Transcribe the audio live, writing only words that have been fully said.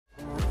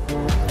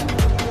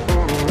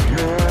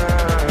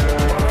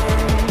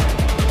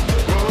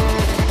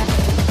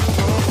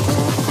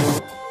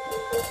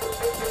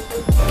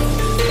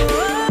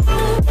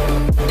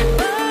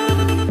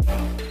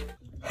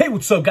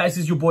What's up, guys?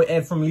 It's your boy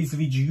Ed from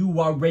Savij. You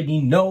already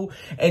know.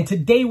 And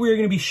today we're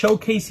going to be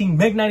showcasing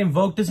Mekk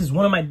Invoked. This is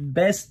one of my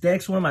best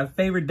decks, one of my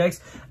favorite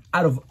decks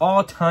out of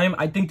all time.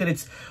 I think that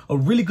it's a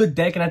really good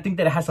deck, and I think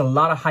that it has a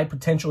lot of high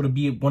potential to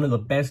be one of the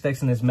best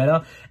decks in this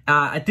meta.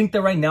 I think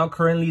that right now,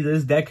 currently,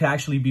 this deck could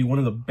actually be one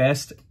of the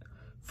best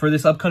for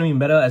this upcoming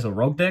meta as a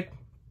rogue deck.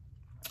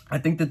 I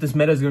think that this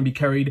meta is going to be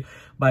carried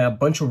by a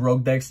bunch of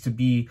rogue decks to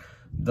be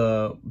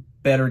the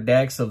better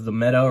decks of the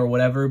meta or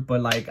whatever,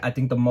 but like I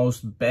think the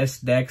most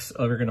best decks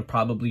are going to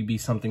probably be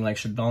something like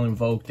Shaquile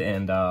Invoked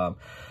and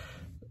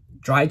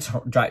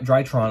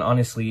Drytron.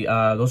 Honestly,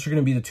 those are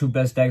going to be the two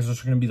best decks.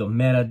 Those are going to be the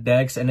meta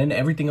decks, and then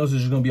everything else is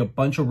just going to be a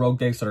bunch of rogue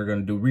decks that are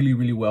going to do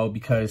really well,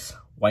 because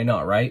why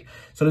not, right?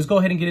 So let's go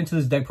ahead and get into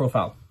this deck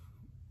profile.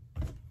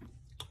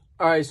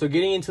 Alright, so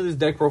getting into this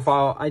deck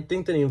profile, I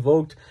think that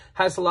Invoked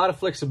has a lot of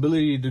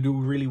flexibility to do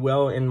really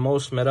well in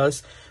most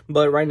metas.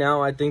 But right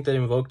now, I think that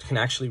Invoked can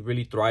actually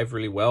really thrive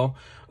really well.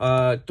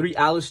 3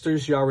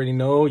 Alistairs, you already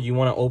know, you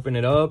want to open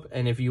it up.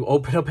 And if you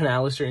open up an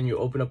Alistair and you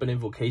open up an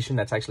Invocation,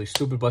 that's actually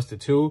stupid busted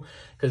too.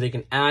 Because they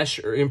can Ash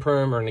or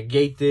Imperm or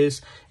negate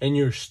this, and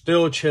you're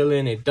still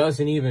chilling. It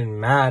doesn't even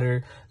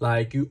matter.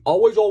 Like, you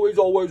always open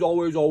up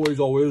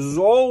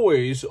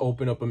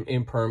an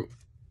Imperm.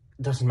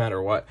 Doesn't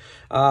matter what.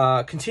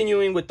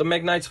 Continuing with the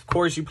Mekk Knights, of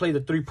course, you play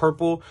the 3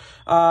 purple.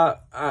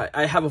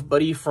 I have a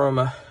buddy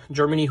from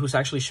Germany who's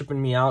actually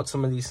shipping me out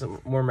some of these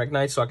more Mekk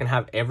Knights so I can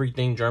have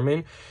everything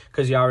German,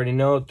 because you already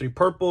know 3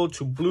 purple,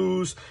 2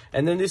 blues,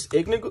 and then this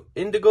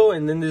indigo,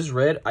 and then this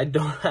red I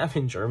don't have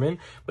in German,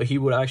 but he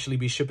would actually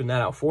be shipping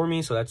that out for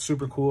me, so that's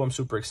super cool. I'm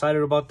super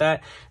excited about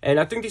that, and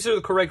I think these are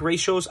the correct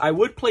ratios. I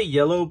would play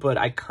yellow, but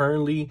I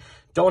currently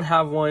don't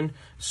have one,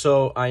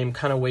 so I am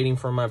kind of waiting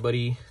for my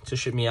buddy to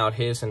ship me out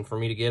his and for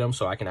me to get him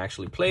so I can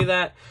actually play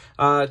that.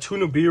 2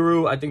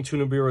 Nibiru, I think 2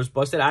 Nibiru is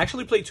busted. I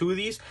actually played 2 of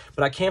these,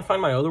 but I can't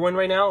find my other one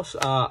right now.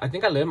 I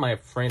think I let my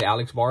friend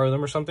Alex borrow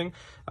them or something.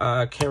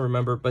 I can't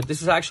remember, but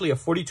this is actually a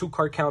 42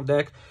 card count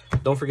deck.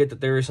 Don't forget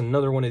that there is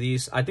another one of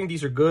these. I think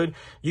these are good.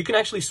 You can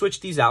actually switch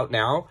these out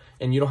now,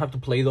 and you don't have to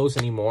play those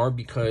anymore,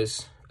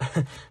 because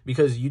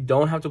you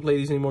don't have to play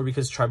these anymore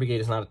because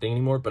Tri-Brigade is not a thing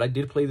anymore. But I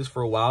did play this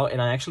for a while,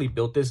 and I actually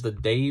built this the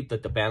day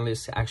that the ban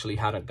list actually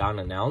hadn't gotten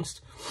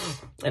announced.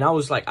 And I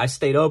was like, I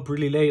stayed up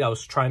really late. I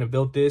was trying to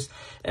build this,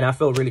 and I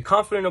felt really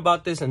confident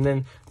about this. And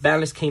then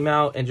ban list came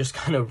out and just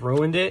kind of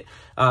ruined it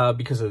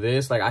because of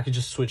this. Like, I could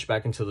just switch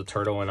back into the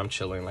turtle and I'm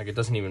chilling. Like, it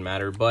doesn't even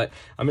matter. But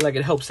I mean, like,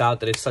 it helps out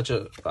that it's such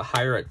a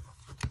higher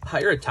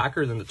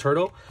attacker than the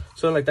turtle.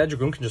 So like that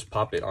Dragoon can just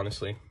pop it,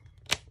 honestly.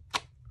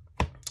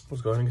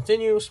 Let's go ahead and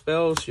continue.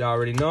 Spells, you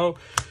already know.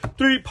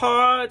 3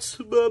 pots.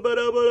 3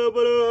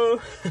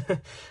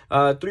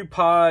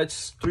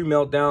 pots, 3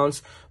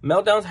 meltdowns.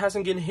 Meltdowns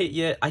hasn't getting hit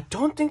yet. I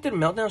don't think that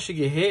meltdown should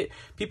get hit.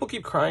 People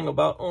keep crying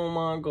about, oh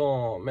my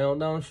god,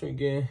 meltdown should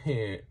get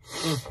hit.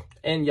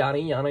 And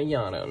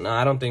yada. No,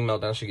 I don't think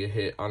meltdown should get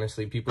hit.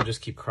 Honestly, people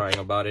just keep crying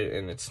about it,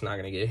 and it's not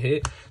gonna get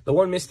hit. The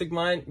one Mystic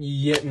Mine,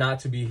 yet not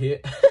to be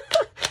hit.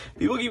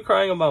 People keep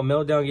crying about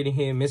Meltdown getting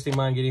hit, Mystic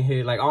Mine getting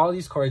hit, like all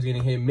these cards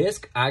getting hit.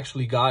 Misk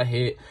actually got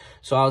hit.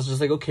 So I was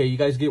just like, okay, you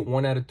guys get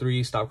 1 out of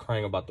 3. Stop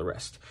crying about the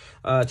rest.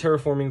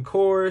 Terraforming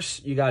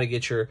Course, you got to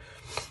get your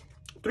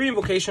 3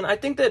 Invocation. I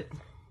think that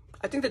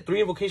 3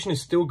 Invocation is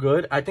still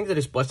good. I think that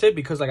it's busted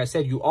because, like I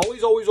said, you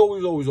always want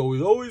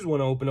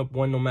to open up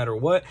 1 no matter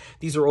what.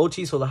 These are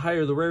OT, so the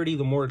higher the rarity,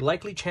 the more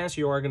likely chance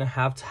you are going to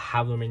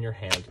have them in your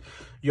hand.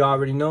 You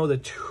already know the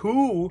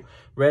 2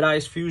 Red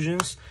Eyes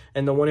Fusions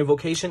and the 1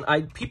 Invocation.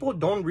 People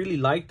don't really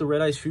like the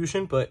Red Eyes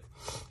Fusion, but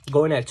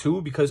going at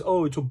 2 because,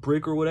 oh, it's a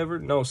brick or whatever.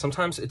 No,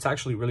 sometimes it's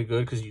actually really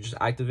good because you just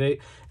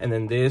activate, and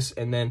then this,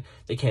 and then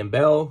they can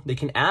Bell, they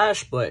can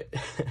Ash, but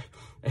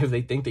if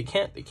they think they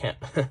can't, they can't.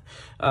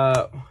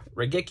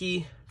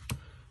 Regeki,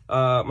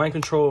 Mind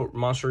Control,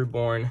 Monster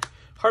Reborn,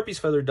 Harpy's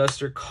Feather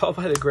Duster, Call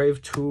by the Grave,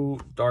 2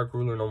 Dark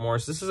Ruler No More.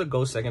 So this is a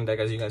Ghost second deck,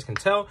 as you guys can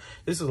tell.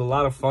 This is a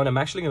lot of fun. I'm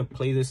actually going to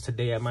play this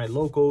today at my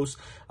locals.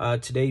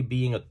 Today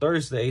being a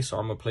Thursday, so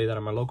I'm going to play that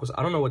at my locals.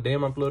 I don't know what day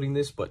I'm uploading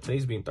this, but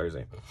today's being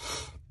Thursday.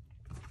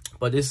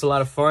 But this is a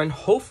lot of fun.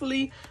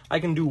 Hopefully, I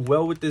can do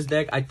well with this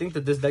deck. I think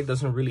that this deck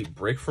doesn't really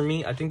brick for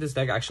me. I think this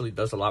deck actually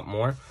does a lot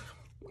more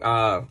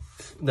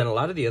than a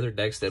lot of the other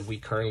decks that we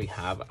currently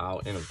have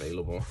out and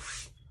available.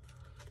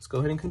 Let's go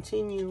ahead and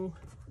continue.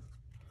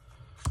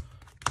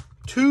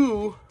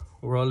 2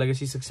 World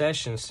Legacy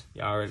Successions,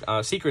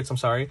 Secrets, I'm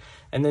sorry,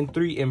 and then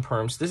 3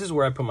 Imperms. This is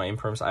where I put my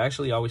Imperms. I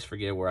actually always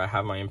forget where I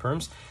have my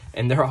Imperms,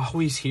 and they're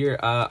always here.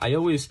 I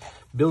always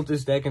build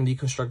this deck and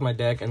deconstruct my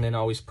deck, and then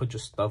always put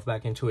just stuff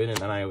back into it, and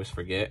then I always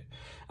forget.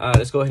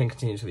 Let's go ahead and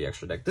continue to the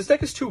extra deck. This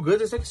deck is too good.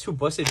 This deck is too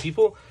busted.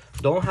 People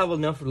don't have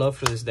enough love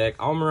for this deck.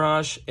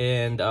 Almirage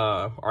and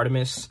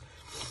Artemis,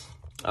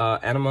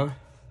 Anima,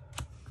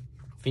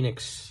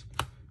 Phoenix,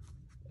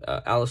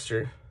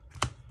 Alistair,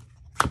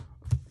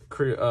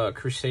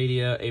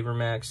 Crusadia,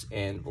 Avermax,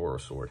 and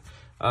Vorosword.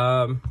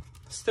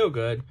 Still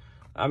good.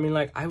 I mean,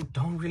 like, I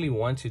don't really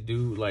want to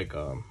do, like,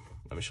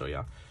 let me show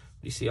y'all.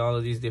 You see all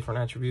of these different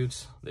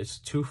attributes? There's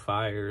 2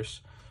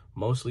 fires,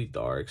 mostly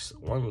darks,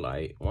 one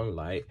light.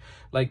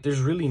 Like,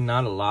 there's really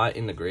not a lot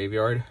in the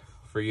graveyard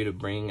for you to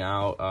bring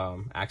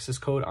out access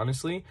code,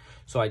 honestly.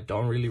 So I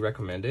don't really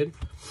recommend it.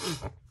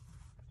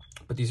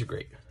 But these are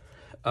great.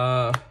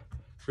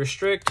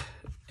 Restrict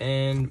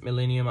and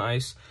Millennium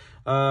Ice.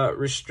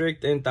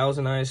 Restrict and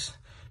Thousand Ice,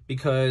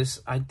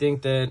 because I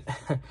think that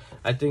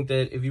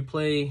if you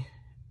play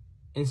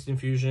Instant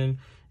Fusion,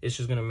 it's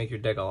just gonna make your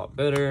deck a lot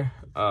better.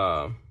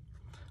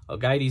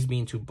 Algaides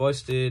being too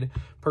busted,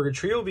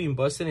 Purgatrio being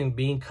busted and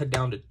being cut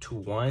down to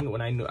 2-1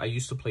 when I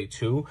used to play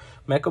 2.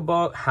 Mecha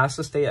Ball has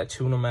to stay at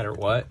 2 no matter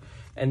what.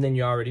 And then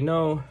you already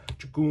know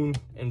Dragoon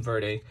and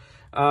Verde.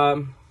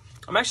 I'm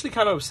actually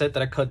kind of upset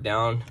that I cut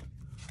down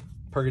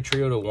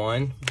Purgatrio to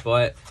 1,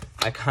 but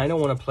I kind of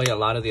want to play a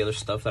lot of the other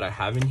stuff that I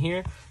have in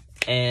here,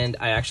 and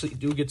I actually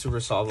do get to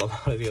resolve a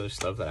lot of the other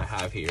stuff that I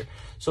have here.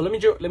 So let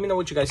me know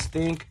what you guys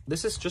think.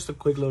 This is just a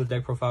quick little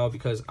deck profile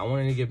because I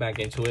wanted to get back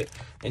into it,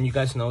 and you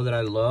guys know that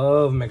I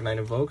love Mekk Knight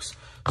Invokes.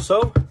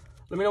 So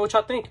let me know what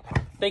y'all think.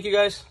 Thank you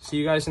guys. See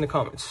you guys in the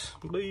comments.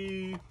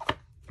 Bye.